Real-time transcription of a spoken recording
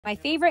My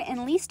favorite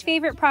and least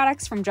favorite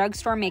products from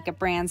drugstore makeup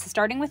brands,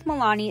 starting with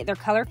Milani, their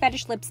Color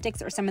Fetish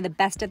lipsticks are some of the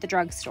best at the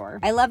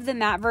drugstore. I love the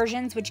matte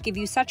versions, which give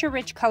you such a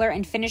rich color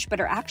and finish but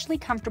are actually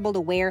comfortable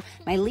to wear.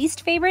 My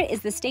least favorite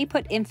is the Stay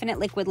Put Infinite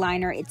Liquid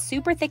Liner. It's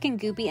super thick and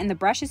goopy and the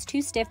brush is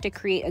too stiff to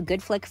create a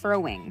good flick for a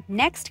wing.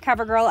 Next,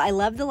 CoverGirl. I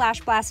love the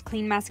Lash Blast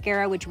Clean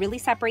Mascara, which really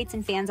separates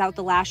and fans out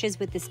the lashes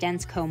with this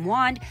dense comb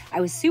wand. I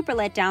was super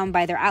let down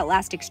by their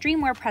Outlast Extreme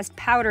Wear Pressed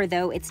Powder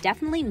though. It's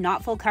definitely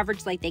not full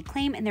coverage like they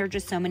claim, and there are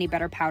just so many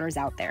better powders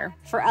out there.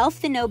 For e.l.f.,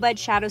 the No Budge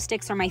Shadow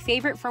Sticks are my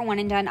favorite for one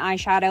and done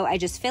eyeshadow. I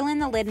just fill in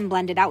the lid and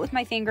blend it out with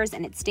my fingers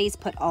and it stays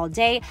put all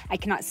day. I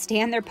cannot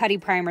stand their putty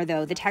primer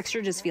though. The texture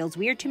just feels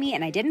weird to me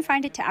and I didn't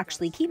find it to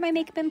actually keep my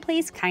makeup in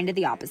place, kind of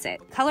the opposite.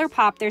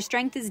 ColourPop, their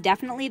strength is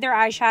definitely their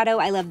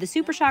eyeshadow. I love the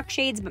Super Shock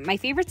shades, but my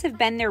favorites have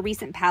been their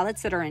recent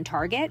palettes that are in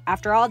Target.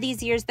 After all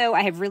these years though,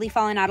 I have really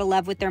fallen out of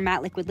love with their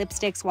matte liquid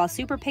lipsticks. While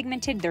super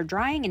pigmented, they're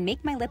drying and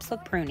make my lips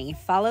look pruny.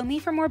 Follow me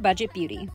for more budget beauty.